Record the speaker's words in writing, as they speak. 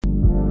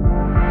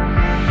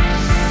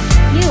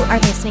are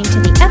listening to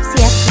the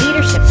FCF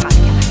Leadership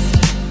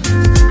Podcast.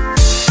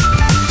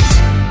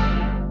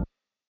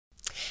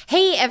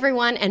 Hey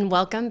everyone, and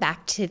welcome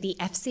back to the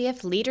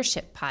FCF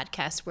Leadership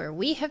Podcast, where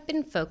we have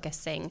been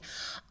focusing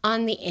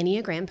on the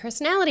Enneagram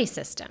personality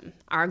system.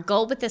 Our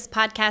goal with this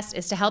podcast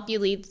is to help you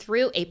lead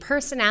through a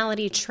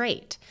personality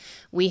trait.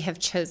 We have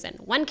chosen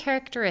one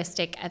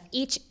characteristic of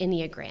each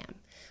Enneagram.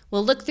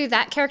 We'll look through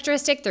that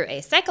characteristic through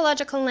a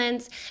psychological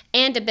lens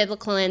and a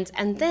biblical lens,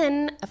 and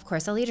then, of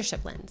course, a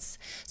leadership lens.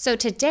 So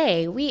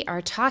today we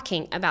are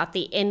talking about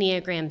the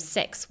Enneagram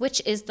 6,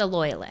 which is the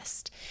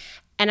Loyalist.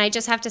 And I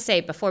just have to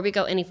say, before we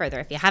go any further,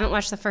 if you haven't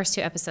watched the first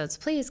 2 episodes,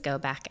 please go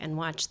back and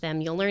watch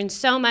them. You'll learn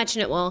so much,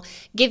 and it will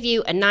give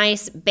you a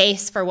nice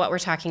base for what we're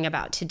talking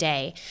about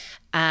today.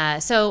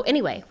 So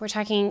anyway, we're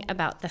talking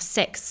about the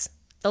 6,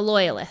 the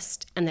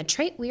Loyalist, and the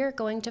trait we are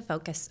going to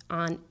focus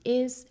on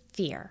is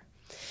fear.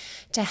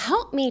 To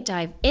help me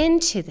dive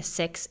into the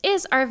 6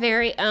 is our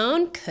very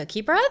own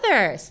Cookie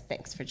Brothers.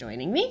 Thanks for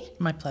joining me.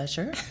 My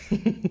pleasure.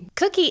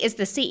 Cookie is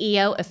the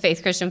CEO of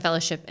Faith Christian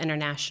Fellowship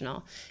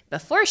International.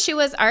 Before she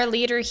was our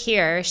leader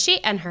here,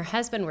 she and her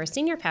husband were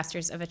senior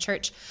pastors of a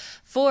church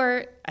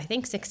for, I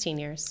think, 16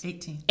 years.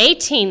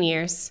 18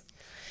 years.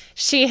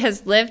 She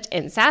has lived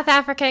in South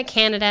Africa,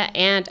 Canada,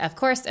 and, of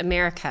course,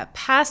 America,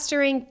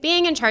 pastoring,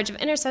 being in charge of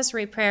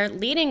intercessory prayer,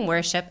 leading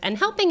worship, and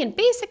helping in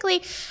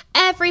basically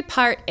every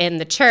part in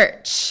the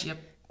church.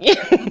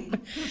 Yep.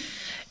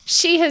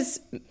 She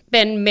has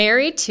been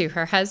married to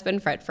her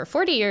husband, Fred, for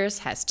 40 years,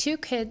 has 2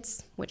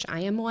 kids, which I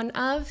am one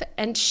of,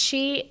 and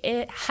she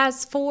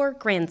has 4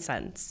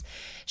 grandsons.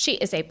 She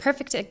is a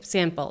perfect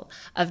example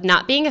of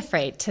not being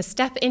afraid to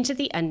step into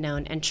the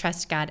unknown and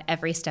trust God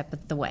every step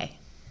of the way.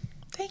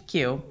 Thank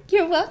you.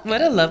 You're welcome.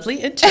 What a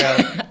lovely intro.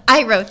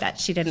 I wrote that.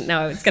 She didn't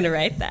know I was going to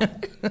write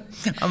that.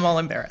 I'm all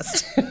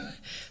embarrassed.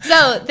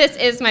 So this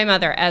is my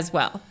mother as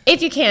well.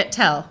 If you can't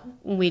tell,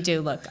 we do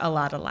look a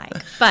lot alike.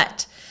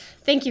 But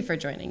thank you for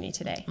joining me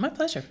today. My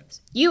pleasure.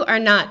 You are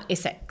not a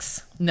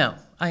 6. No,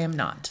 I am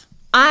not.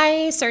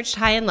 I searched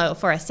high and low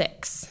for a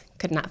 6.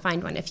 Could not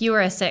find one. If you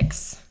were a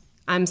 6,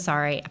 I'm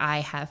sorry.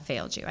 I have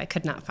failed you. I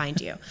could not find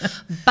you.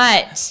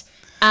 But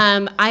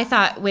I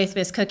thought with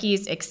Miss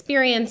Cookie's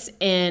experience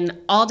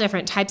in all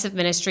different types of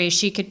ministry,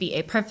 she could be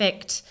a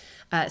perfect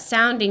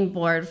sounding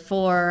board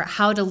for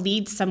how to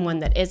lead someone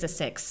that is a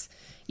 6.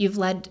 You've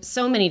led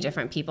so many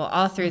different people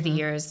all through the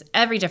years,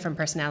 every different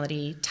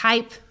personality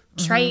type,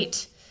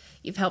 trait.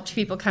 You've helped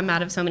people come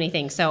out of so many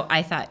things. So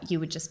I thought you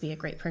would just be a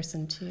great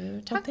person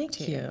to talk to. Thank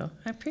you.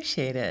 I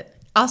appreciate it.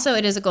 Also,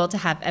 it is a goal to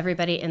have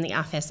everybody in the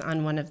office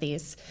on one of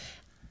these.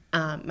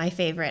 My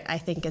favorite, I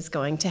think, is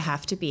going to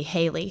have to be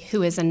Haley,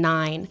 who is a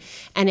 9.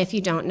 And if you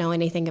don't know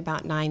anything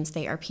about 9s,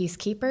 they are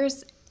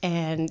peacekeepers.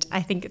 And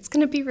I think it's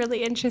going to be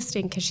really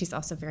interesting because she's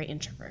also very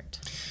introvert.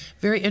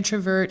 Very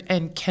introvert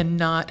and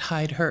cannot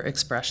hide her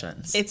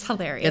expressions. It's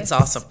hilarious. It's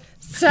awesome.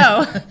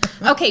 So,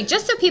 okay,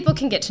 just so people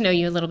can get to know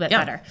you a little bit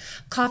better.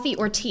 Coffee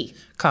or tea?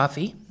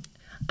 Coffee.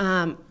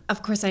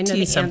 Of course, I know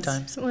tea the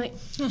sometimes.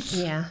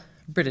 Yeah.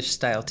 British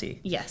style tea.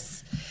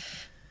 Yes.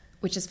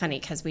 Which is funny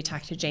because we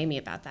talked to Jamie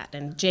about that,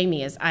 and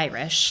Jamie is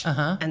Irish,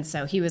 and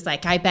so he was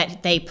like, I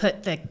bet they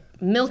put the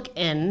milk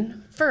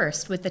in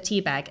first with the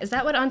tea bag. Is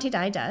that what Auntie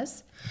Di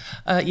does?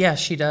 Yeah,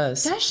 she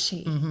does. Does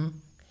she? Mm-hmm.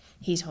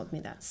 He told me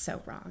that's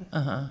so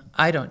wrong.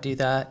 I don't do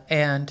that,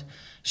 and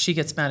she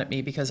gets mad at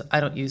me because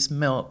I don't use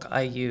milk.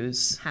 I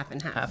use half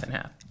and half. Half and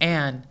half.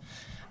 And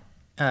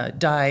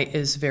Di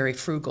is very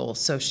frugal,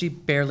 so she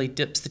barely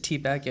dips the tea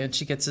bag in.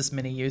 She gets as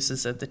many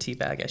uses of the tea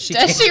bag as she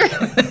can. Does she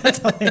really? That's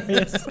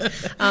hilarious.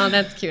 Oh,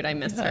 that's cute. I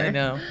miss her. I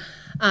know.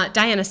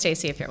 Diana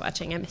Stacy, if you're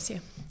watching, I miss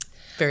you.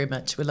 Very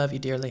much. We love you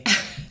dearly.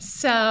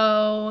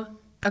 So,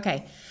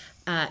 okay.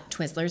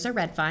 Twizzlers or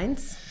red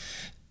vines?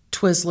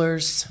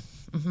 Twizzlers.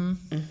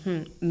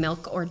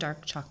 Milk or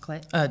dark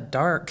chocolate?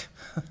 Dark.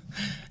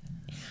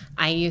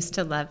 I used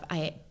to love,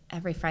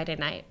 every Friday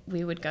night,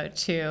 we would go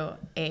to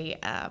a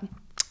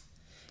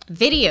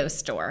video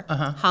store.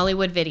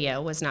 Hollywood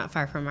Video was not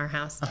far from our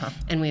house.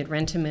 And we would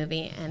rent a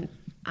movie, and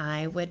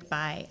I would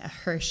buy a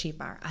Hershey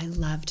bar. I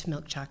loved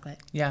milk chocolate.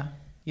 Yeah,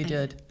 you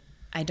did.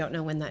 I don't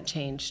know when that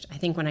changed. I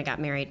think when I got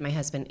married, my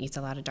husband eats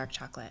a lot of dark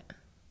chocolate.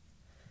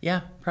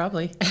 Yeah,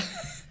 probably.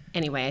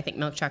 Anyway, I think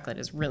milk chocolate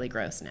is really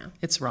gross now.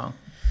 It's wrong.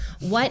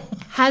 What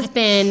has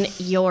been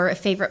your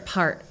favorite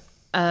part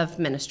of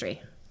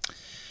ministry?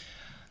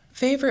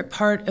 Favorite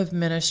part of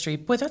ministry?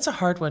 Boy, that's a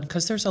hard one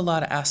because there's a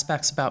lot of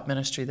aspects about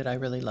ministry that I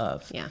really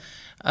love. Yeah.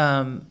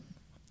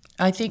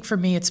 I think for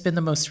me, it's been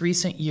the most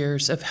recent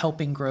years of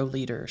helping grow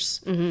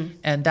leaders,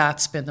 and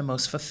that's been the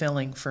most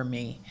fulfilling for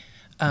me.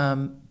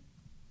 I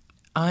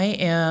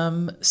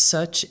am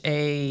such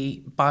a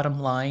bottom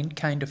line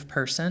kind of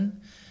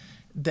person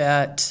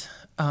that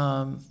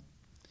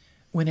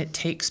when it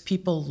takes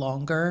people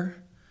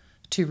longer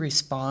to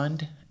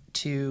respond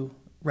to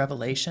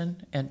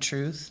revelation and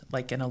truth,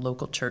 like in a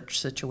local church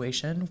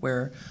situation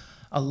where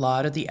a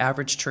lot of the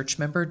average church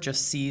member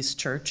just sees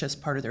church as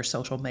part of their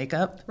social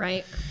makeup.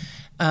 Right.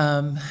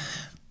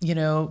 You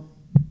know,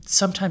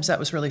 sometimes that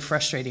was really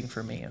frustrating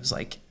for me. It was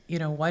like,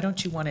 why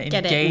don't you want to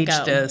Get it and engage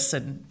go. this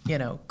and,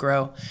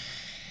 grow?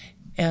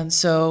 And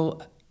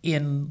so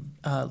in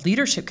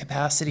leadership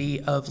capacity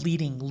of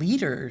leading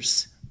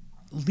leaders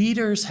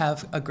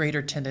have a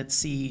greater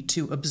tendency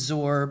to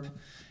absorb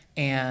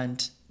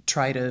and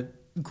try to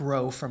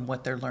grow from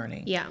what they're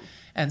learning. Yeah.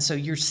 And so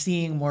you're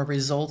seeing more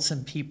results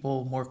in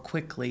people more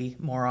quickly,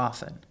 more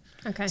often.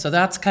 Okay. So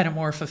that's kind of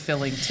more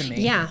fulfilling to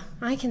me. Yeah,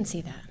 I can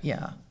see that.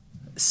 Yeah.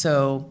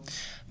 So,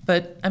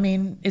 but I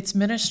mean, it's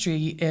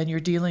ministry and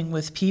you're dealing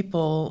with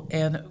people.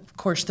 And of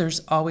course,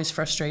 there's always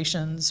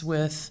frustrations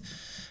with,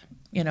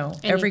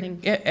 Anything.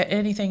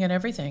 anything and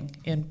everything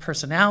in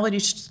personality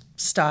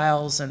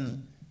styles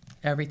and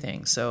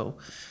everything. So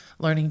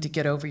learning to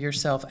get over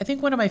yourself. I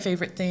think one of my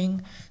favorite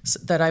things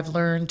that I've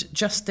learned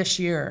just this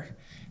year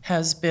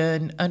has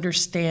been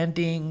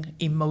understanding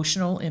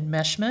emotional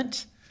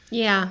enmeshment.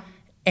 Yeah.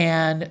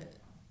 And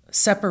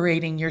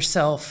separating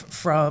yourself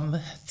from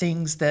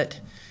things that,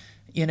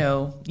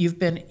 you've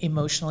been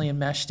emotionally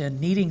enmeshed in,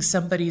 needing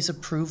somebody's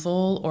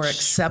approval or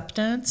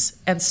acceptance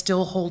and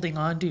still holding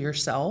on to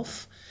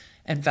yourself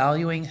and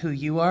valuing who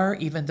you are,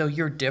 even though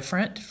you're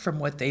different from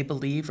what they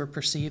believe or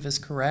perceive as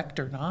correct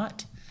or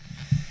not.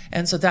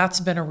 And so that's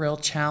been a real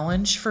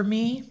challenge for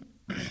me.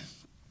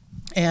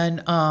 And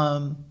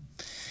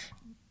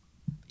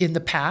in the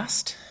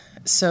past,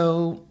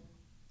 so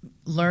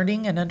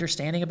learning and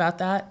understanding about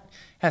that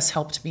has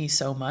helped me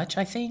so much,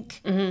 I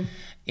think,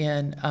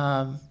 in,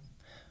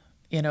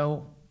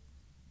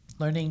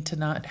 learning to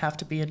not have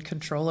to be in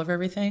control of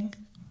everything.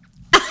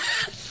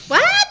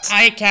 What?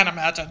 I can't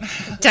imagine.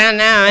 Don't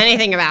know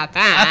anything about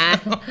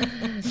that.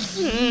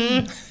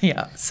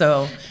 Yeah,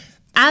 so.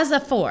 As a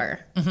 4,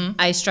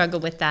 I struggle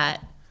with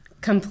that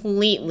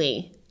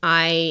completely.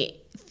 I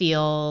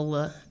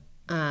feel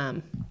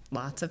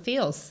lots of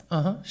feels.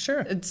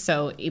 Sure.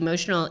 So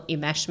emotional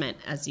enmeshment,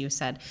 as you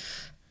said,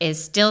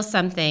 is still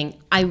something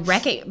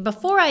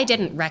before I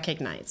didn't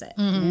recognize it.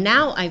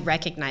 Now I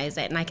recognize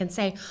it and I can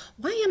say,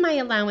 why am I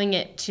allowing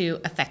it to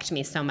affect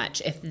me so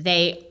much if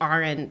they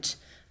aren't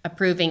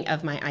approving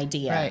of my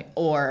idea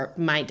or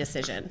my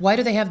decision? Why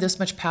do they have this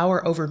much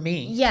power over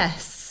me?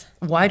 Yes.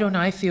 Why don't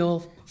I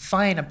feel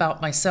fine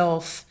about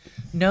myself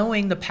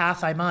knowing the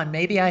path I'm on?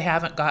 Maybe I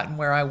haven't gotten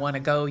where I want to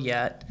go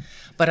yet,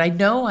 but I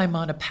know I'm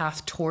on a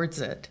path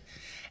towards it.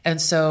 And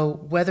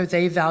so whether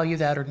they value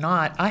that or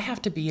not, I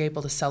have to be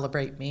able to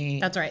celebrate me.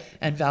 That's right.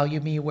 And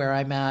value me where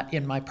I'm at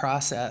in my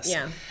process.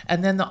 Yeah.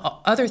 And then the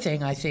other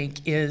thing I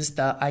think is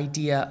the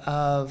idea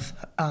of,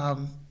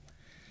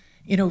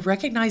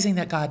 recognizing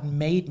that God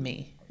made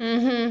me.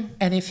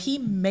 And if he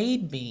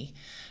made me,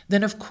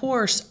 then of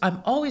course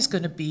I'm always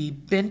going to be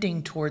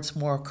bending towards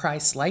more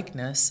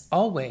Christ-likeness,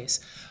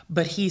 always.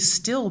 But he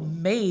still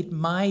made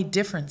my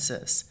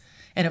differences.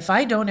 And if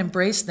I don't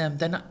embrace them,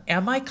 then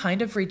am I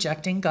kind of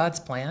rejecting God's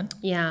plan?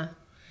 Yeah.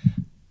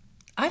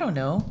 I don't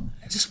know.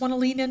 I just want to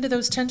lean into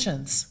those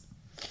tensions.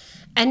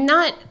 And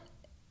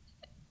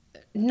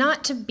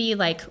not to be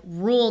like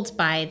ruled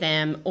by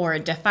them or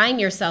define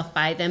yourself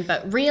by them,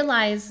 but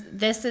realize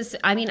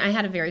I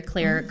had a very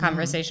clear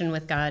conversation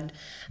with God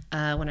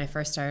when I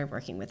first started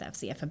working with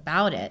FCF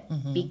about it,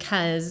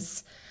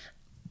 because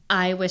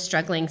I was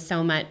struggling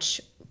so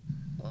much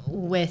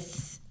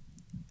with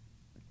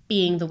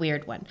being the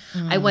weird one.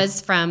 I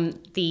was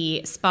from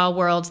the spa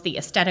world, the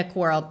aesthetic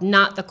world,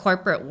 not the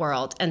corporate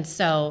world. And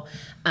so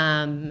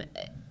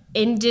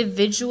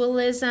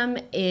individualism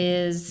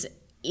is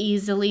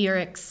easier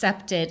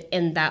accepted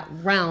in that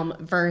realm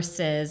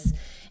versus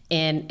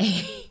in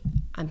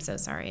I'm so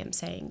sorry I'm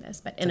saying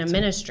this, but in a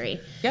ministry.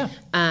 Yeah.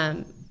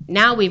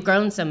 Now we've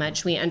grown so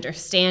much, we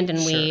understand,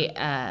 and we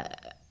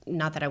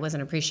not that I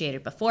wasn't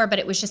appreciated before, but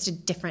it was just a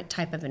different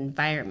type of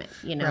environment.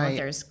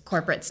 There's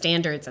corporate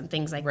standards and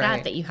things like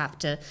that you have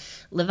to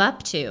live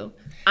up to.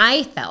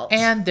 I felt.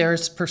 And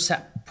there's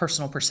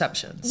personal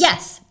perceptions.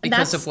 Yes.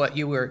 Because of what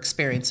you were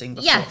experiencing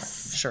before.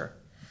 Yes. Sure.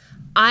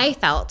 I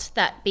felt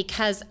that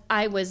because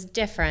I was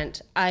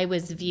different, I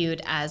was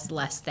viewed as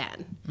less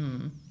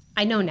than.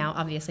 I know now,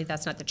 obviously,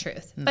 that's not the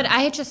truth. No. But I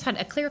had just had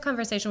a clear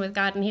conversation with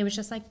God, and he was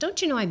just like,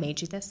 don't you know I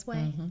made you this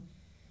way?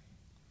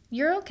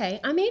 You're okay.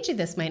 I made you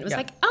this way. And it was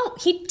like, oh,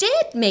 he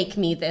did make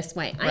me this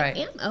way. I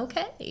am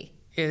okay.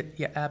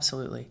 Yeah,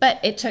 absolutely. But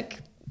it took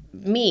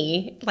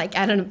me, like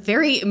at a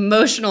very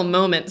emotional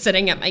moment,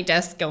 sitting at my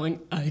desk going,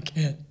 I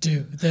can't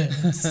do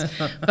this,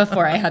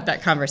 before I had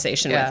that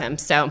conversation with him.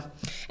 So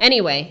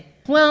anyway,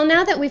 well,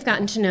 now that we've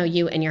gotten to know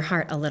you and your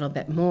heart a little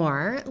bit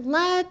more,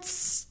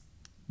 let's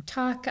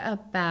talk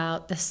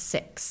about the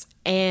 6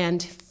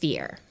 and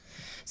fear.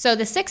 So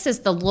the 6 is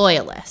the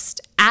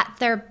loyalist. At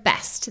their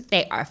best,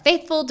 they are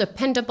faithful,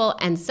 dependable,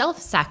 and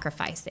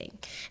self-sacrificing.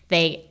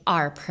 They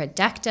are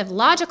productive,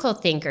 logical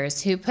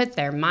thinkers who put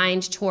their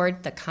mind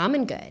toward the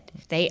common good.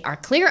 They are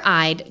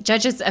clear-eyed,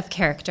 judges of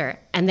character,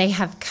 and they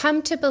have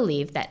come to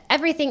believe that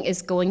everything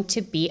is going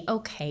to be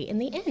okay in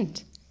the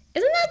end.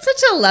 Isn't that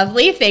such a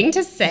lovely thing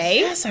to say?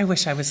 Yes, I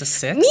wish I was a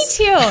 6. Me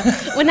too.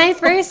 When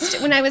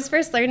I was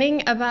first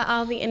learning about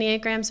all the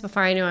Enneagrams,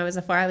 before I knew I was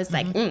a 4, I was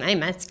like, I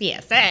must be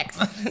a 6.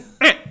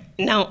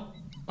 No.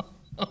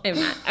 I'm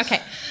not.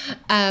 Okay.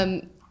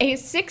 A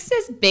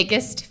six's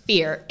biggest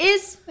fear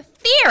is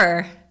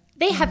fear.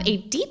 They have a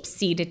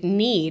deep-seated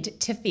need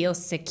to feel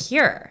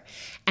secure,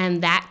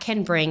 and that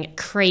can bring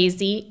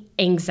crazy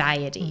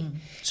anxiety.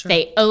 Sure.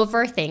 They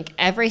overthink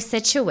every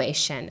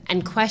situation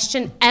and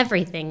question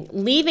everything,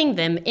 leaving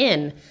them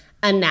in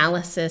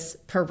analysis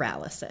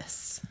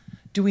paralysis.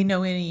 Do we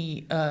know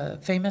any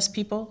famous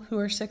people who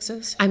are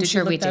sixes? I'm Did you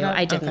sure look we do. that up?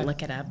 I didn't Okay.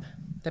 look it up.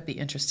 That'd be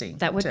interesting.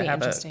 That would to be have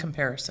interesting. a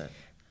comparison.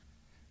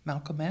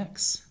 Malcolm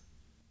X.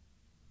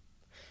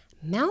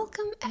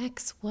 Malcolm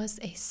X was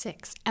a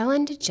six.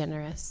 Ellen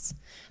DeGeneres,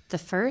 the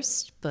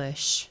first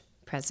Bush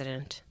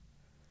president.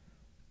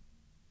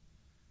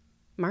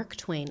 Mark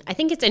Twain. I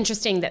think it's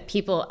interesting that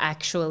people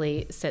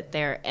actually sit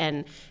there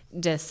and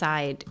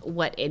decide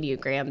what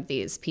Enneagram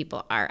these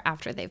people are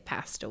after they've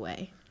passed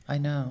away. I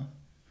know.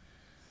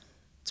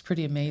 It's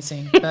pretty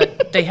amazing.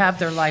 But they have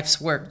their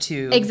life's work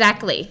too.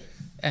 Exactly.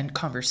 And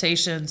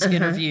conversations,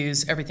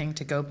 interviews, everything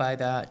to go by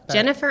that. But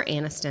Jennifer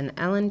Aniston,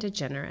 Ellen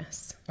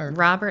DeGeneres,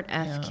 Robert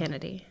F.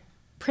 Kennedy,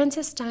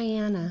 Princess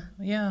Diana.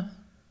 yeah,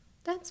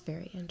 That's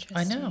very interesting.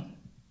 I know.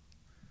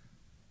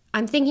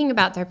 I'm thinking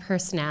about their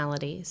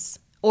personalities,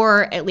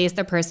 or at least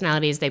the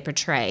personalities they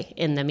portray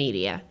in the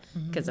media.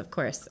 Because, of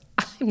course,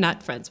 I'm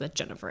not friends with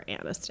Jennifer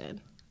Aniston.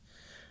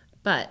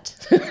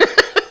 But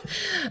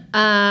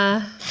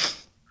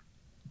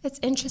it's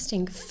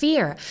interesting.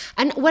 Fear.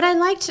 And what I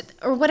liked,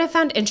 or what I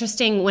found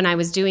interesting when I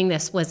was doing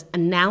this was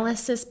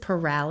analysis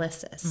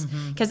paralysis.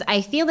 Because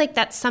I feel like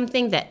that's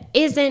something that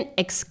isn't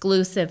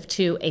exclusive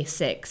to a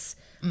six.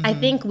 I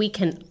think we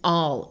can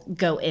all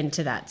go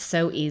into that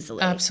so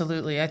easily.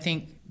 Absolutely. I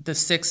think the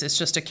six is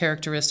just a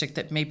characteristic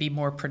that may be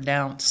more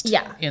pronounced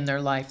in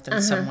their life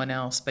than someone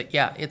else. But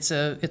yeah, it's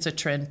a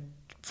trend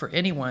for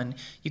anyone.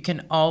 You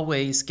can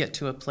always get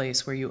to a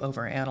place where you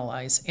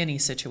overanalyze any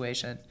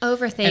situation.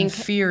 Overthink. And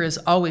fear is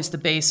always the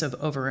basis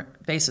for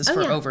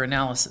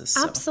overanalysis.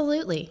 So.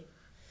 Absolutely.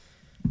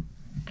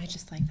 I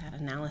just like that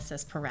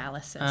analysis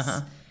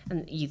paralysis.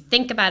 And you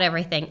think about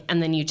everything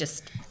and then you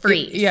just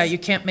freeze. You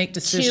can't make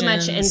decisions. Too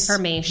much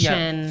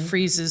information. Yeah,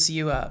 freezes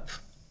you up.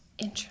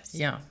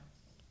 Interesting. Yeah.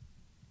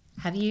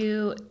 Have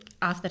you,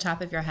 off the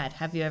top of your head,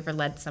 have you ever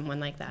led someone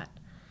like that?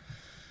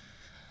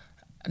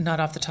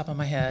 Not off the top of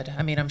my head.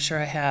 I mean, I'm sure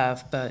I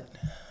have, but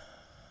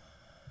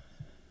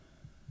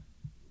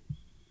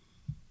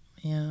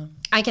yeah.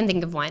 I can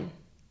think of one.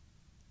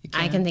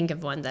 I can think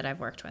of one that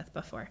I've worked with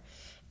before.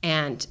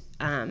 And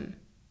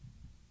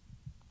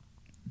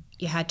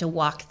you had to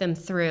walk them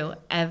through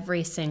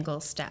every single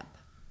step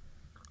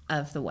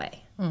of the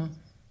way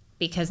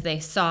because they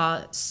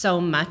saw so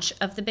much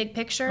of the big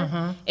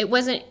picture. It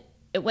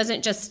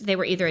wasn't just they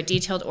were either a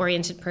detailed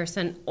oriented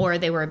person or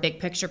they were a big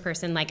picture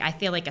person. Like I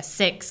feel like a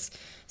six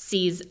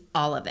sees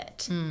all of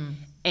it.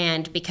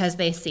 And because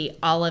they see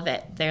all of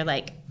it, they're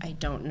like, I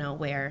don't know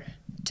where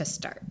to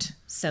start.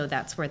 So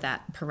that's where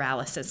that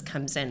paralysis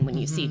comes in when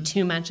you see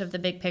too much of the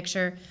big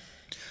picture.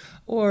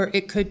 Or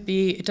it could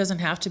be, it doesn't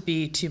have to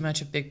be too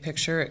much of big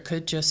picture. It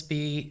could just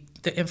be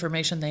the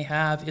information they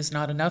have is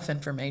not enough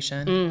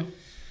information.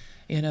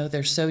 You know,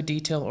 they're so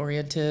detail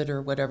oriented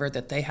or whatever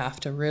that they have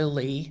to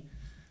really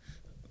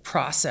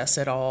process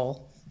it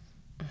all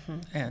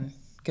and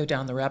go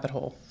down the rabbit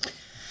hole.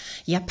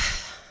 Yep.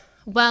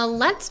 Well,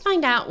 let's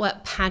find out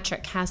what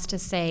Patrick has to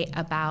say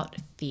about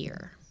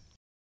fear.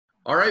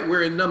 All right,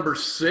 we're in number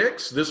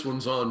 6. This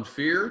one's on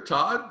fear.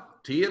 Todd,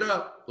 tee it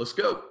up. Let's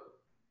go.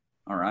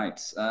 All right.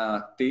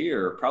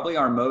 Fear, probably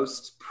our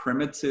most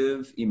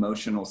primitive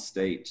emotional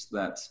state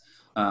that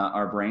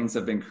our brains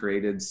have been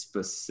created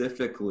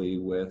specifically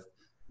with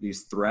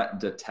these threat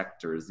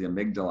detectors, the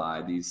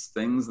amygdala, these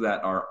things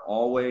that are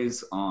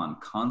always on,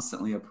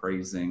 constantly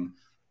appraising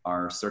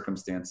our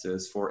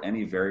circumstances for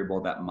any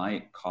variable that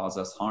might cause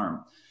us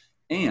harm.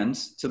 And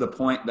to the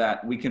point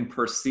that we can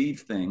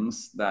perceive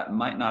things that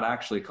might not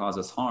actually cause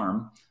us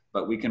harm,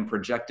 but we can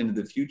project into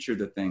the future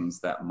the things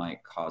that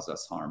might cause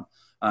us harm.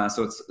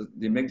 So it's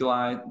the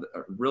amygdala,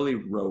 a really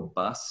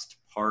robust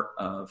part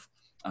of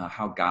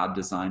how God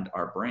designed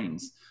our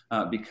brains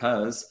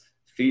because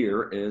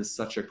fear is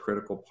such a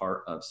critical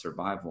part of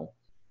survival.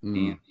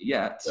 And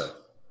yet,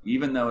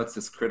 even though it's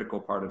this critical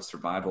part of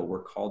survival,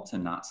 we're called to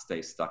not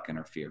stay stuck in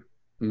our fear.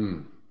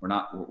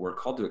 We're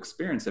called to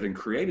experience it and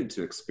created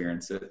to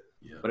experience it,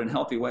 but in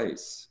healthy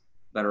ways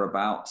that are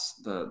about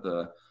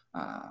the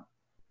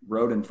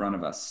road in front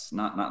of us,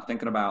 not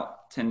thinking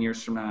about 10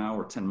 years from now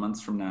or 10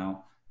 months from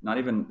now, not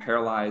even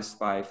paralyzed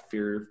by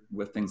fear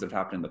with things that have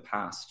happened in the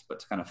past, but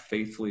to kind of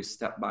faithfully,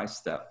 step by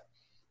step,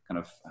 kind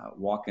of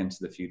walk into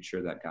the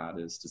future that God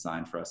has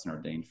designed for us and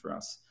ordained for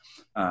us.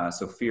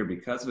 So fear,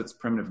 because of its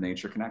primitive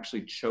nature, can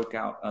actually choke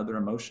out other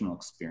emotional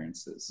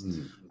experiences.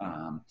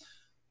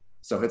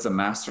 So it's a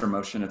master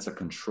emotion, it's a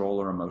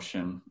controller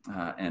emotion,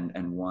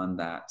 and one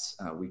that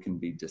we can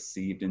be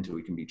deceived into,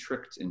 we can be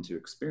tricked into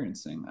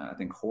experiencing. I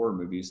think horror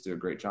movies do a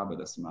great job of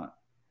this. I'm not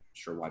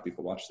sure why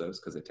people watch those,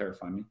 because they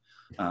terrify me.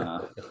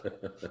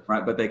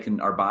 Right. But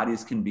our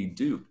bodies can be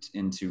duped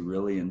into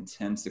really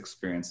intense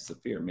experiences of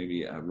fear.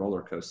 Maybe a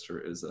roller coaster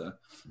is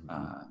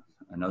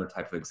another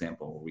type of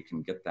example where we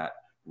can get that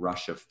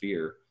rush of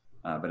fear.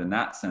 But in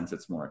that sense,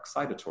 it's more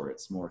excitatory.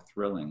 It's more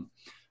thrilling.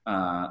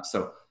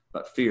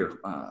 But fear,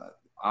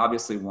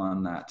 obviously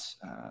one that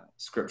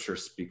scripture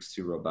speaks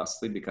to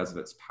robustly because of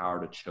its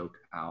power to choke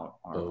out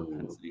our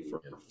propensity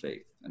for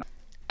faith.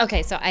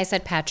 Okay, so I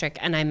said Patrick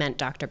and I meant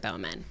Dr.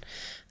 Bowman.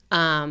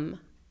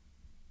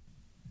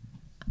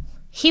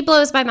 He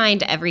blows my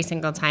mind every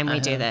single time we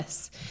do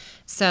this.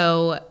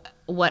 So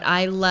what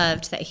I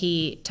loved that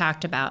he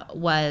talked about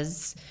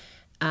was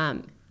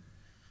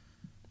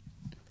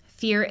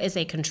fear is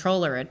a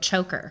controller, a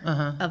choker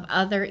of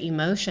other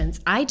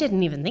emotions. I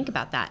didn't even think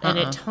about that, and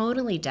it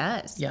totally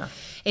does. Yeah.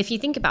 If you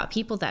think about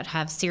people that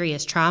have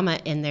serious trauma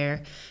in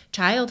their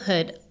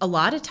childhood, a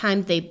lot of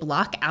times they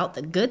block out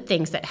the good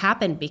things that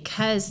happen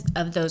because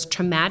of those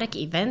traumatic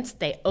events.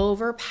 They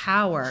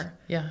overpower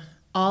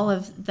all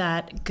of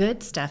that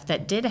good stuff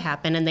that did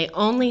happen, and they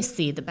only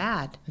see the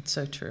bad. It's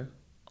so true.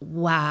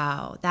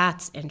 Wow,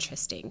 that's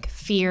interesting.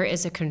 Fear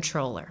is a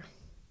controller.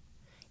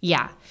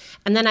 Yeah.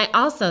 And then I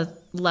also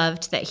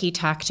loved that he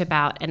talked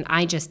about, and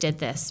I just did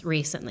this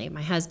recently.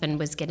 My husband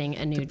was getting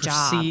a new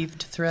job.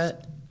 Perceived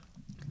threat.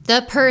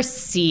 The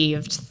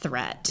perceived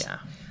threat. Yeah.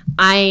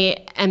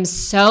 I am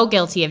so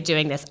guilty of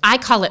doing this. I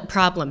call it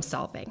problem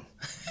solving.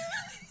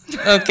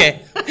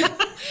 Okay.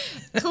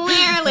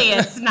 Clearly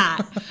it's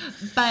not.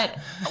 But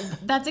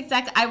that's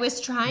exactly, I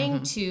was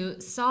trying to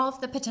solve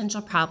the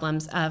potential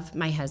problems of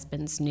my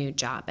husband's new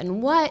job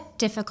and what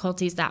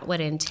difficulties that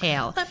would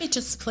entail. Let me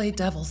just play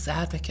devil's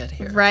advocate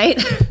here.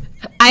 Right?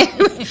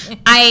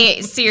 I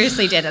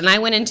seriously did. And I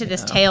went into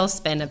this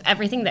tailspin of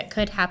everything that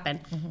could happen.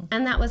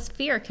 And that was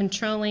fear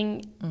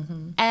controlling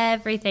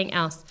everything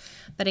else.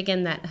 But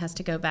again, that has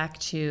to go back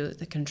to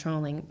the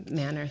controlling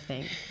manner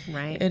thing,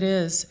 right? It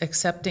is.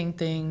 Accepting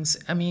things.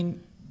 I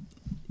mean,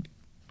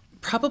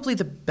 probably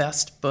the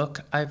best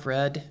book I've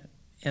read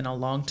in a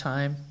long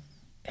time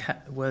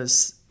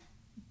was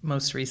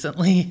most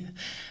recently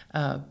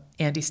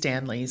Andy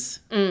Stanley's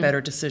Better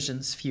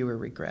Decisions, Fewer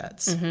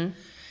Regrets.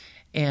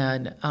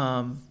 And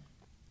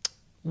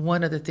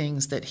one of the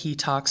things that he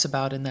talks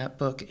about in that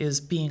book is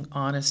being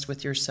honest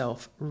with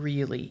yourself,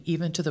 really,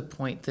 even to the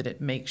point that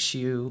it makes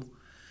you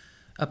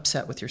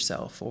upset with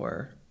yourself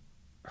or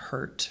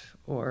hurt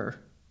or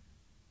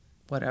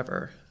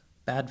whatever,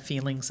 bad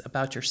feelings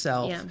about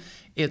yourself. Yeah.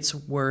 It's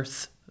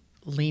worth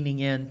leaning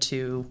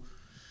into,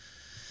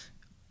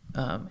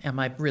 am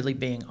I really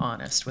being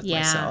honest with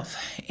myself?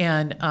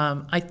 And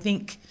I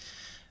think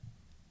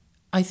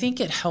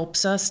it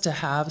helps us to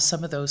have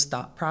some of those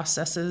thought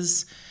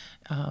processes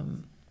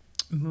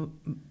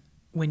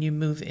when you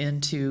move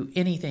into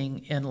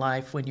anything in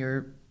life, when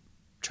you're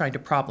trying to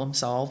problem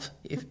solve,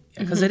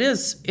 because it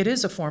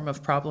is a form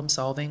of problem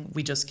solving.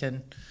 We just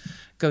can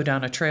go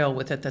down a trail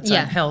with it that's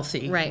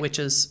unhealthy, which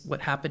is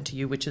what happened to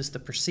you, which is the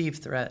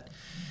perceived threat.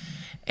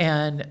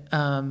 And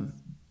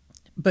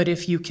but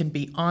if you can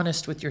be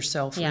honest with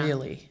yourself,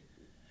 really,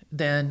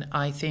 then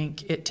I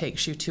think it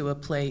takes you to a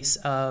place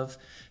of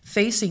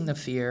facing the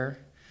fear,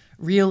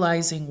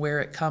 realizing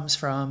where it comes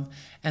from,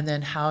 and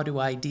then how do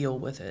I deal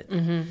with it?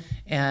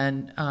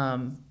 And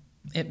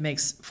it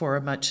makes for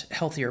a much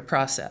healthier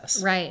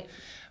process. Right.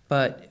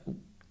 But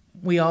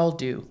we all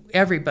do.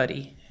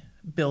 Everybody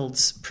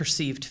builds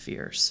perceived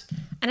fears.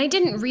 And I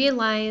didn't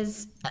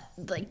realize,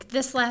 like,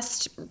 this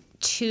last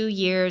 2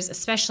 years,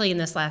 especially in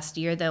this last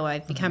year, though,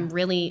 I've become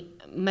really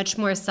much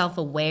more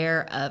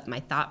self-aware of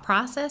my thought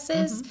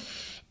processes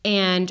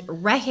and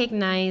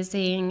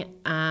recognizing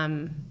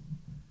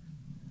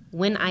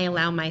when I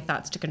allow my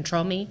thoughts to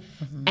control me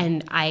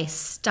and I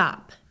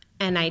stop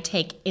and I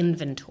take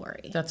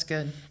inventory. That's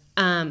good.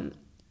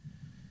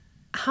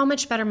 How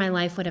much better my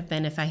life would have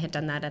been if I had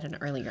done that at an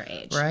earlier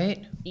age.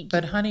 Right?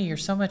 But honey, you're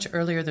so much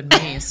earlier than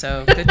me,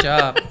 so good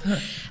job.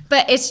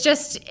 But it's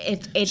just,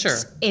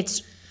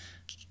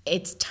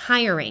 it's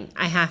tiring,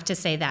 I have to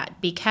say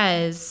that,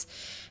 because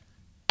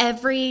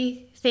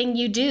everything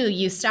you do,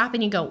 you stop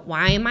and you go,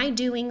 why am I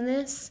doing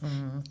this?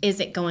 Is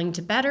it going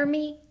to better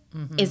me?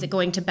 Is it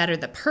going to better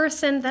the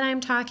person that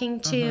I'm talking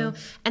to?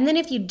 And then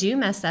if you do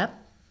mess up,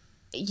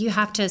 you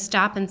have to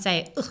stop and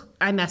say,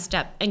 I messed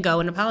up, and go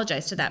and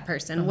apologize to that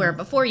person, where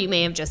before you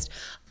may have just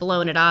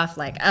blown it off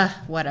like,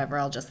 whatever,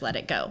 I'll just let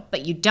it go.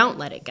 But you don't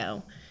let it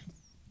go.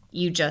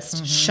 You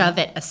just shove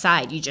it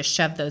aside. You just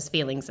shove those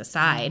feelings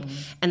aside.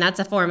 And that's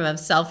a form of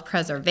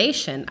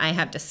self-preservation, I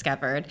have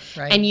discovered.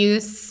 Right. And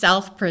you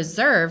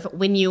self-preserve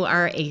when you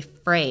are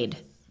afraid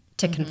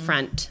to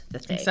confront the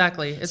thing.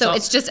 Exactly.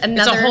 It's just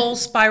another... It's a whole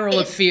spiral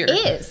of fear.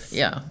 It is.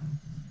 Yeah.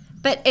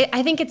 But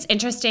I think it's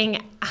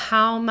interesting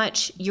how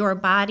much your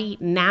body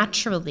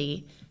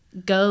naturally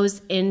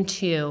goes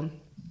into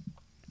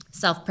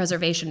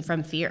self-preservation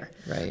from fear.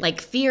 Right.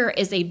 Like, fear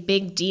is a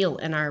big deal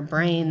in our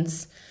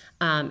brains,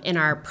 in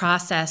our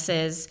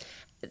processes.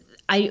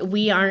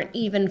 we aren't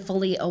even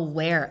fully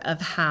aware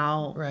of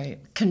how Right.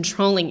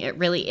 controlling it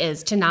really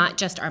is to not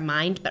just our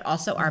mind, but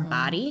also our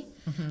body.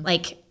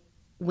 Like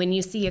when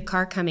you see a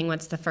car coming,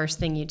 what's the first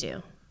thing you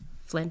do?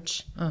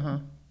 Flinch.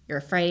 You're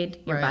afraid.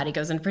 Your Right. body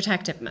goes into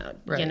protective mode,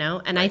 you Right.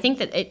 know? And I think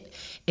that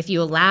if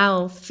you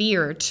allow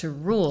fear to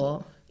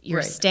rule,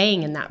 you're Right.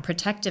 staying in that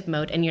protective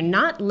mode and you're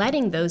not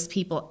letting those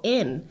people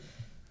in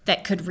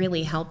that could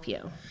really help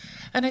you.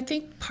 And I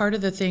think part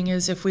of the thing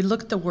is if we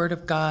look at the Word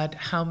of God,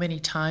 how many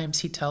times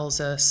he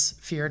tells us,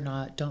 fear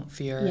not, don't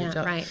fear.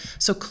 Yeah, right.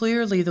 So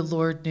clearly the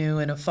Lord knew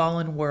in a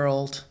fallen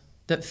world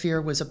that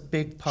fear was a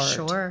big part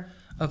Sure.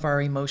 of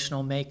our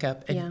emotional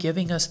makeup, and Yeah.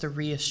 giving us the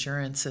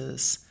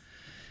reassurances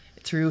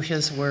through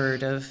his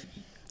Word of,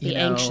 Be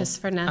anxious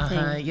for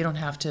nothing. you don't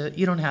have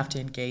to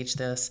engage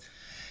this.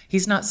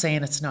 He's not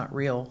saying it's not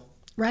real.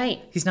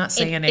 Right. He's not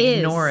saying It is.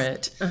 ignore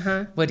it.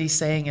 What he's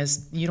saying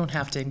is you don't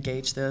have to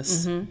engage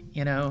this.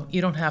 You know,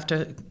 you don't have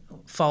to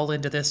fall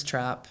into this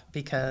trap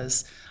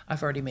because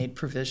I've already made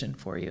provision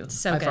for you.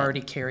 So I've good.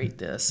 already carried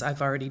this.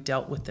 I've already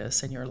dealt with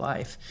this in your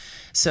life.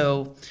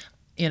 So,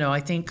 you know,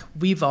 I think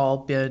we've all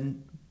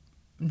been,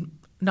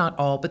 not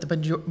all, but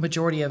the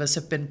majority of us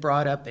have been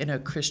brought up in a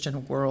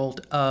Christian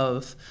world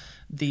of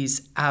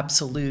these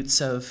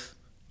absolutes of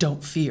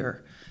don't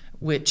fear,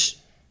 which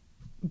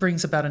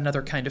brings about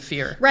another kind of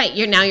fear. Right.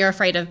 You're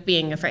afraid of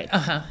being afraid.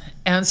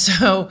 And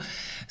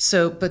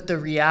but the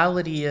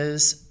reality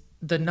is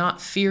the not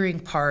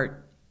fearing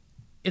part,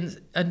 in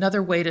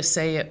another way to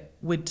say it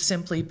would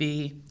simply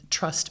be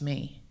trust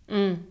me.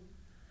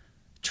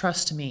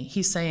 Trust me.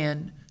 He's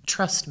saying,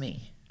 trust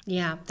me.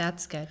 Yeah,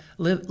 that's good.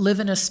 Live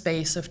in a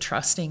space of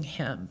trusting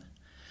him,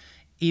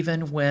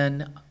 even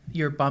when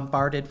you're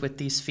bombarded with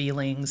these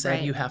feelings Right.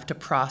 and you have to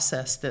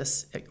process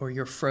this, or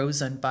you're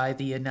frozen by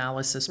the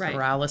analysis Right.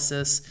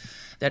 paralysis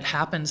that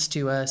happens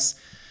to us.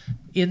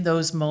 In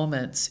those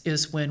moments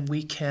is when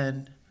we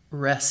can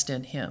rest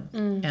in him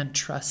and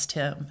trust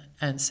him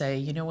and say,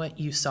 you know what,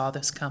 you saw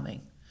this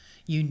coming.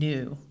 You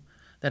knew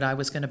that I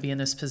was going to be in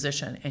this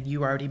position and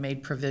you already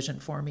made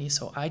provision for me.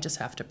 So I just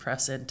have to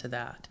press into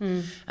that.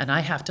 And I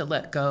have to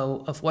let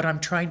go of what I'm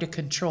trying to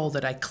control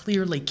that I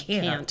clearly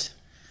can't.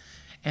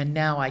 And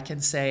now I can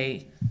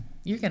say,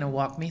 you're going to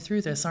walk me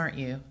through this, aren't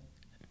you?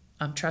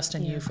 I'm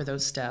trusting you for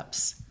those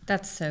steps.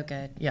 That's so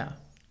good. Yeah.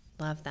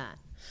 Love that.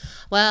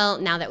 Well,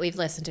 now that we've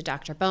listened to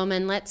Dr.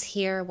 Bowman, let's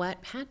hear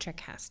what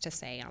Patrick has to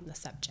say on the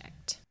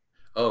subject.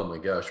 Oh my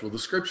gosh. Well, the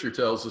scripture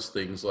tells us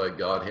things like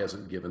God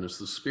hasn't given us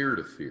the spirit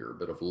of fear,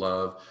 but of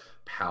love,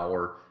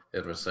 power,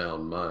 and a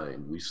sound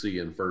mind. We see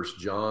in 1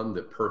 John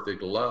that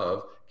perfect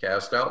love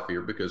casts out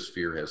fear because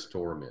fear has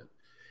torment.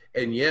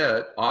 And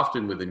yet,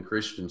 often within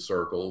Christian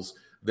circles,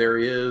 there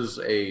is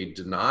a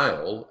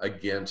denial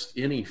against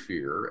any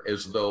fear,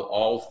 as though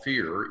all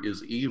fear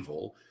is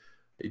evil.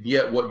 And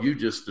yet what you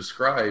just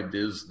described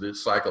is that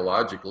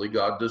psychologically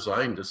God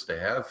designed us to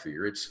have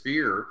fear. It's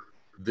fear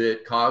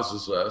that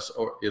causes us,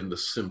 or in the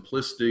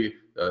simplicity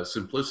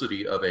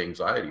of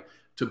anxiety,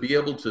 to be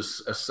able to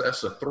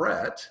assess a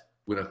threat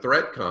when a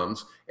threat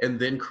comes and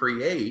then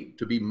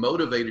to be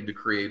motivated to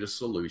create a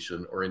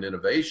solution or an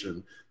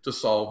innovation to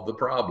solve the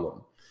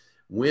problem.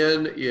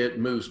 When it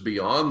moves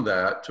beyond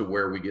that to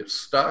where we get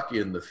stuck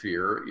in the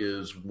fear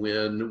is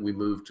when we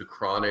move to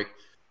chronic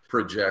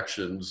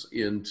projections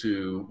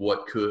into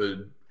what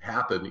could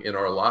happen in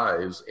our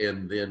lives,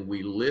 and then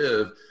we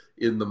live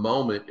in the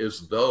moment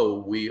as though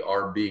we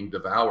are being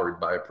devoured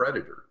by a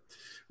predator.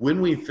 When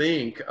we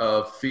think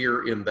of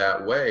fear in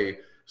that way,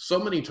 so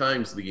many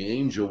times the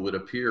angel would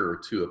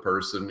appear to a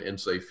person and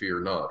say,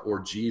 fear not, or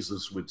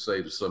Jesus would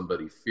say to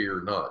somebody,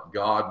 fear not.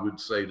 God would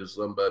say to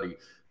somebody,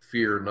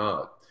 fear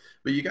not.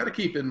 But you got to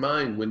keep in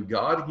mind, when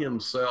God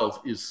himself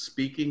is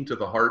speaking to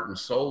the heart and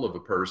soul of a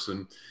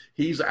person,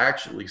 he's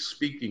actually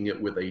speaking it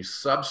with a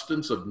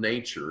substance of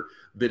nature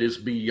that is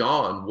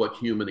beyond what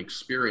human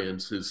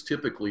experience is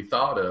typically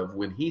thought of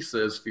when he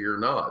says, fear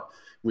not.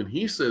 When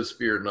he says,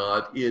 fear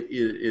not,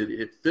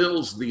 it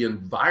fills the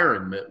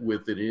environment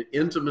with an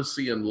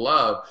intimacy and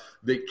love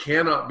that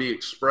cannot be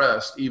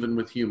expressed even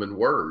with human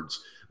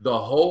words. The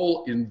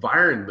whole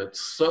environment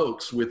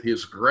soaks with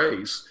his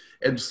grace.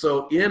 And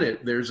so in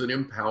it, there's an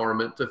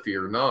empowerment to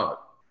fear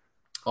not.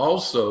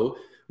 Also,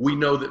 we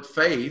know that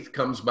faith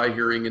comes by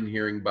hearing and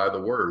hearing by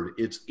the word.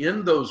 It's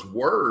in those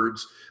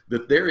words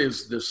that there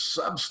is this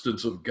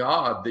substance of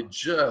God that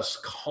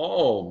just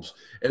calms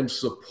and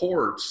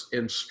supports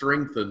and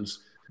strengthens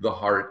the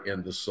heart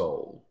and the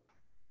soul.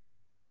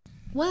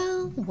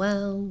 Well,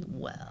 well,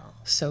 well.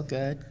 So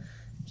good.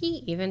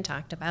 He even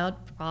talked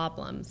about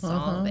problem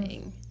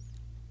solving.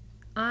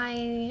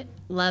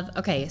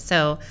 Okay,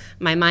 so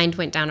my mind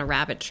went down a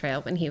rabbit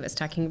trail when he was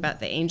talking about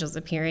the angels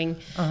appearing,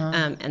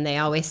 and they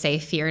always say,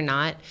 fear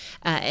not.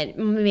 It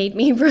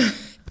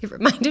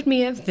reminded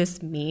me of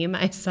this meme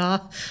I saw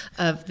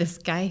of this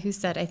guy who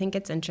said, I think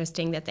it's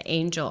interesting that the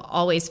angel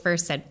always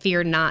first said,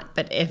 fear not,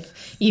 but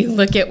if you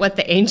look at what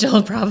the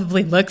angel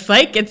probably looks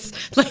like,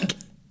 it's like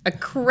a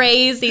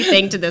crazy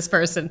thing to this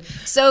person.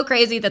 So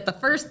crazy that the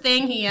first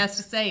thing he has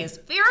to say is,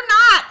 "Fear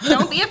not,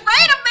 don't be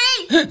afraid of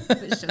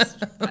me." It's just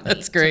funny.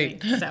 That's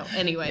great. So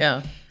anyway,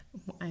 Yeah.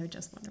 I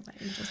just wonder what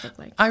angels look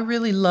like. I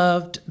really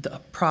loved the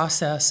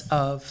process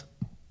of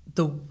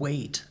the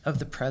weight of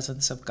the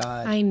presence of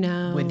God. I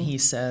know. When he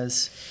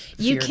says,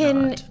 You "Fear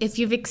can, not." if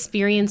you've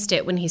experienced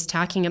it when he's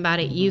talking about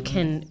it, you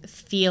can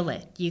feel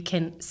it. You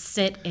can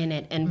sit in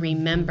it and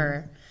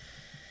remember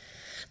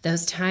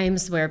those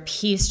times where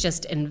peace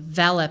just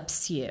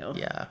envelops you.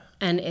 Yeah.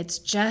 And it's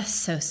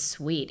just so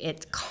sweet.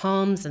 It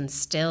calms and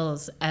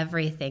stills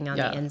everything on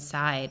Yeah. the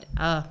inside.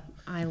 Oh,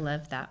 I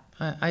love that.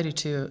 I do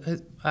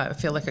too. I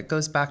feel like it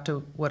goes back to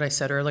what I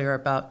said earlier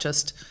about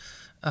just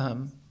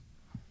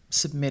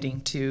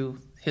submitting to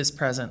his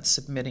presence,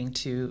 submitting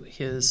to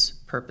his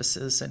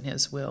purposes and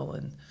his will,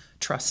 and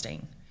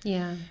trusting.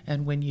 Yeah.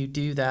 And when you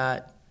do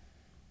that,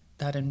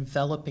 that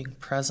enveloping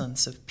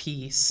presence of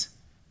peace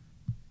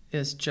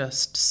is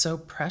just so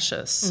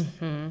precious.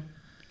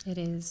 It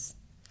is.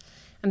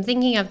 I'm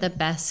thinking of the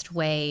best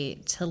way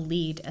to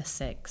lead a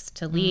 6,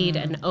 to lead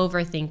an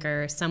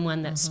overthinker,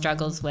 someone that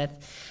struggles with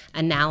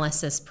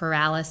analysis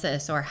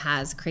paralysis or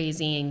has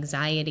crazy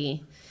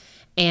anxiety.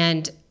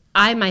 And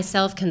I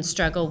myself can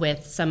struggle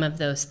with some of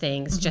those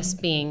things,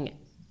 just being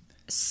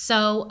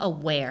so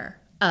aware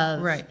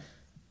of Right.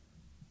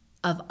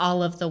 of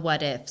all of the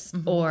what ifs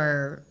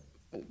or,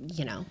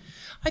 you know.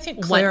 I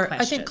think What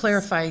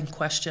clarifying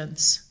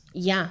questions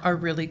Yeah. are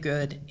really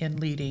good in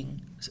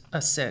leading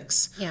a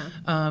 6. Yeah.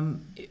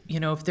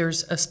 If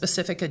there's a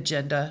specific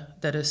agenda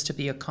that is to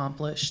be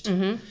accomplished,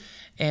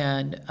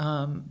 and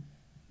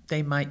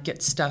they might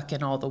get stuck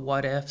in all the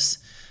what ifs,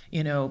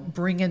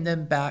 bringing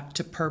them back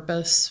to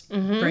purpose,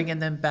 bringing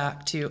them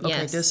back to, okay,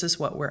 Yes. this is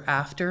what we're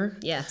after.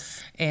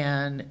 Yes.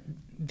 And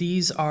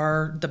these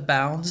are the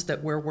bounds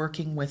that we're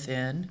working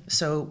within.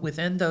 So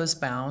within those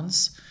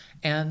bounds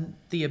and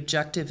the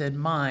objective in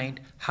mind,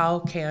 how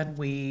can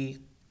we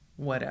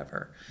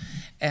whatever,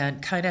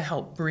 and kind of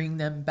help bring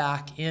them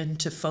back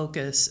into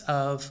focus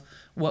of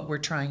what we're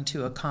trying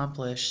to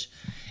accomplish.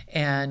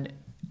 And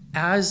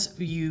as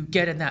you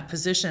get in that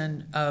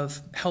position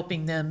of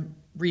helping them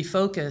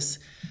refocus,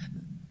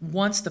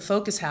 once the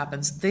focus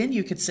happens, then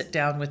you could sit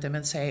down with them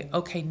and say,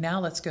 okay, now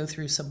let's go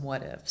through some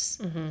what ifs.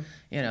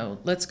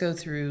 Let's go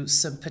through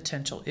some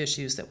potential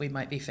issues that we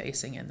might be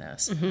facing in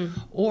this,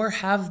 or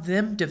have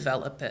them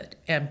develop it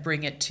and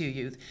bring it to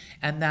you.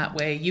 And that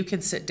way you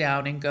can sit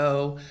down and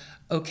go,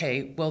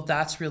 okay, well,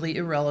 that's really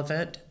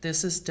irrelevant.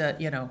 This is,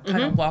 kind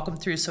of walk them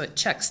through so it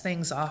checks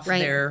things off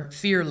their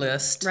fear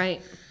list.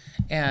 Right.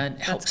 And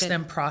helps good.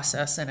 them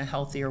process in a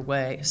healthier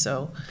way.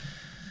 So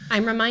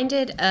I'm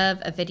reminded of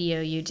a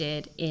video you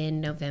did in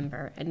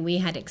November, and we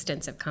had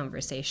extensive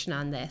conversation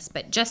on this,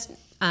 but just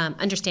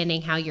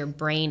understanding how your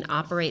brain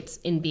operates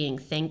in being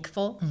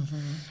thankful.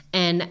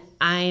 And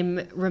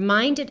I'm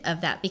reminded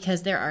of that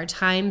because there are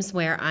times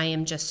where I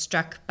am just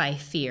struck by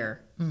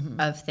fear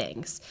of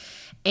things.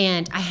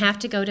 And I have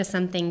to go to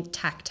something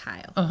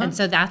tactile. And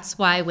so that's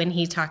why when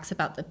he talks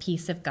about the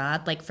peace of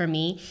God, like for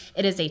me,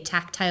 it is a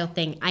tactile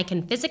thing. I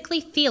can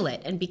physically feel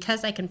it. And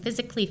because I can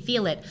physically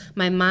feel it,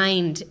 my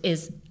mind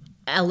is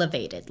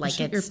elevated. Like is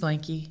it your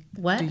blankie?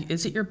 What?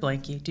 Is it your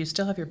blankie? Do you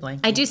still have your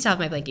blankie? I do still have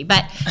my blankie,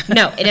 but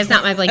no, it is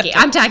not my blankie.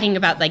 I'm talking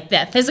about like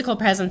the physical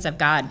presence of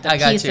God, the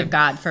peace of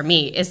God for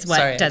me is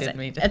what does it.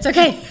 It's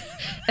okay.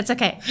 It's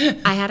okay.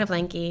 I had a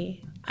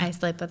blankie. I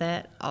sleep with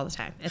it all the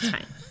time. It's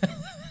fine.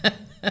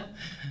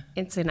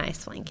 It's a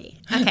nice blankie.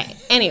 Okay.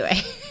 Anyway,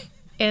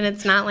 and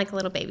it's not like a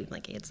little baby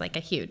blankie. It's like a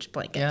huge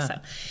blanket. Yeah. So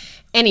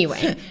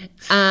anyway,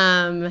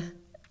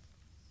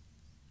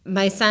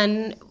 my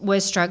son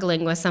was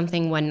struggling with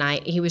something one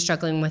night. He was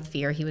struggling with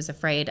fear. He was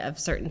afraid of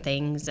certain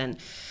things. And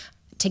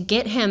to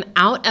get him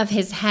out of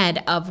his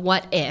head of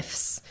what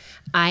ifs,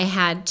 I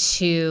had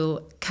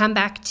to come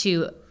back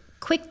to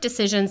quick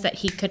decisions that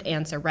he could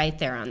answer right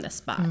there on the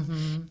spot.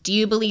 Do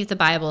you believe the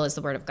Bible is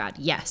the Word of God?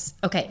 Yes.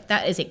 Okay,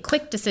 that is a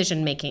quick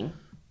decision making,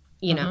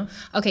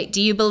 Okay, do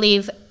you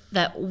believe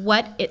that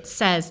what it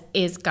says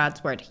is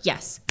God's Word?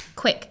 Yes.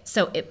 Quick.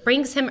 So it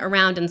brings him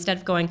around instead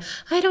of going,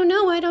 I don't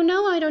know.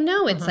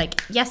 It's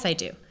like, yes, I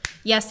do.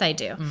 Yes, I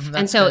do.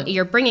 And so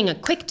you're bringing a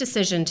quick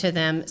decision to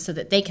them so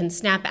that they can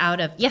snap out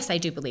of, yes, I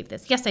do believe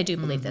this. Yes, I do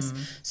believe this.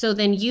 So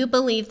then you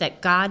believe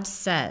that God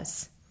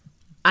says,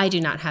 I do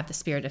not have the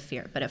spirit of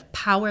fear, but of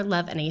power,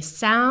 love, and a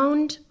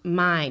sound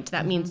mind.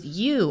 That means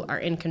you are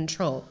in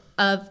control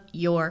of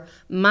your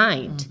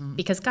mind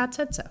because God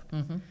said so.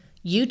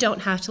 You don't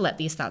have to let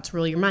these thoughts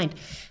rule your mind.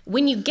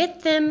 When you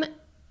get them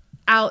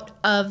out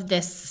of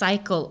this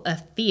cycle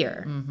of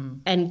fear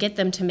and get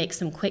them to make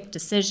some quick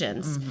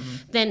decisions,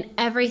 then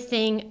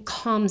everything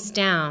calms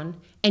down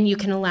and you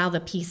can allow the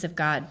peace of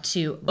God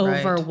to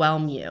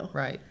overwhelm you.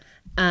 Right.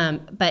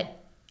 But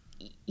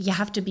you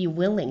have to be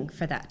willing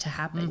for that to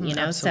happen,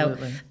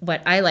 Absolutely. So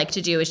what I like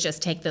to do is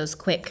just take those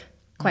quick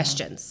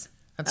questions.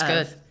 That's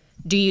good.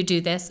 Do you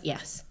do this?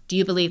 Yes. Do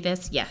you believe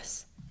this?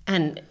 Yes.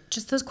 And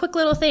just those quick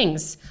little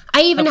things.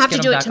 I even have to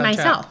do it to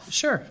myself.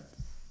 Sure.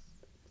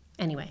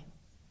 Anyway,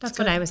 That's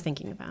what I was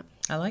thinking about.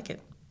 I like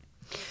it.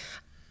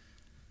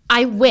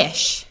 I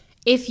wish,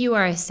 if you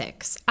are a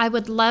 6, I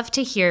would love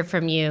to hear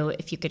from you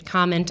if you could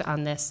comment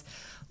on this.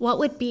 What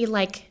would be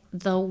like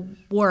the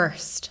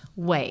worst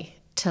way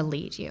to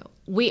lead you?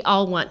 We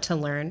all want to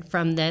learn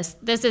from this.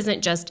 This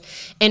isn't just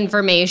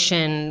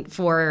information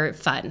for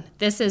fun.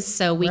 This is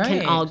so we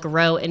can all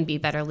grow and be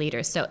better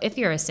leaders. So if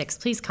you're a 6,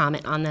 please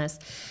comment on this.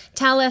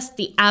 Tell us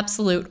the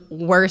absolute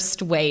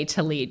worst way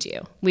to lead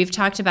you. We've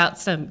talked about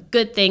some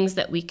good things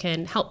that we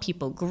can help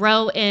people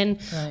grow in,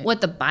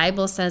 what the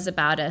Bible says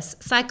about us,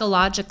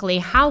 psychologically,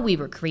 how we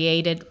were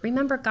created.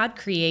 Remember, God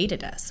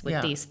created us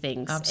with these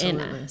things in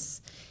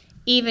us.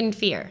 Even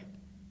fear.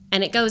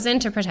 And it goes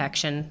into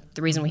protection.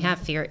 The reason we have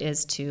fear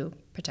is to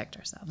protect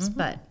ourselves.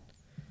 But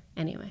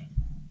anyway,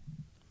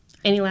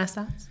 any last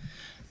thoughts?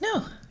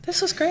 No,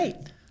 this was great.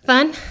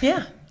 Fun?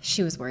 Yeah.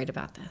 She was worried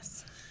about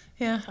this.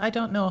 Yeah, I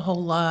don't know a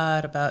whole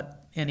lot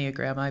about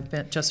Enneagram.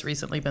 I've just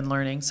recently been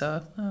learning,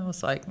 so I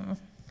was like,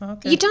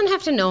 okay. You don't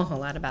have to know a whole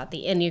lot about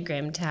the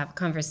Enneagram to have a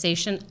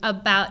conversation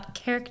about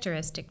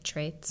characteristic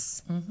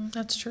traits.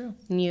 That's true.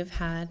 And you've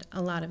had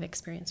a lot of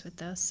experience with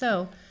those.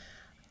 So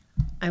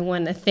I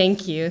want to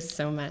thank you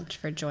so much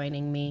for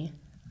joining me.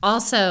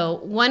 Also,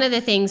 one of the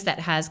things that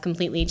has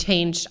completely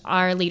changed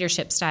our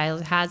leadership style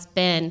has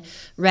been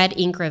Red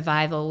Ink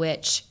Revival,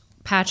 which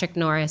Patrick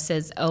Norris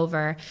is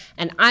over.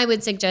 And I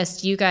would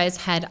suggest you guys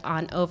head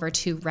on over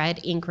to Red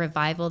Ink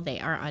Revival. They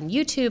are on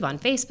YouTube, on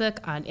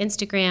Facebook, on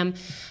Instagram.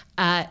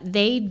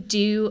 They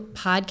do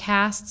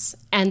podcasts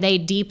and they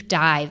deep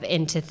dive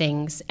into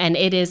things. And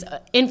it is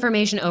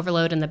information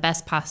overload in the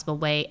best possible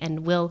way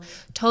and will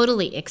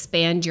totally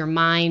expand your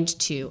mind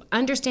to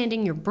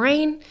understanding your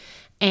brain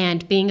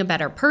and being a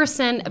better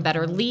person, a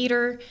better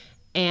leader,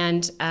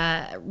 and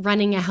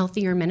running a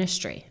healthier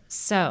ministry.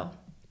 So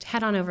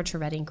head on over to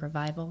Red Ink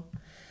Revival.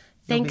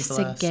 Thanks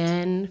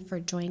again for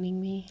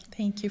joining me.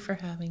 Thank you for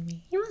having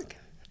me. You're welcome.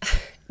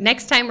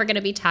 Next time, we're going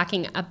to be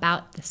talking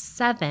about the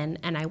 7,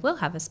 and I will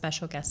have a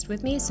special guest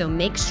with me, so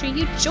make sure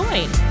you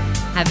join.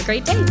 Have a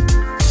great day.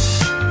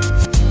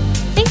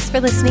 Thanks for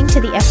listening to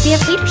the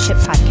FCF Leadership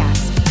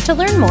Podcast. To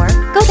learn more,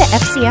 go to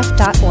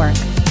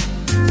fcf.org.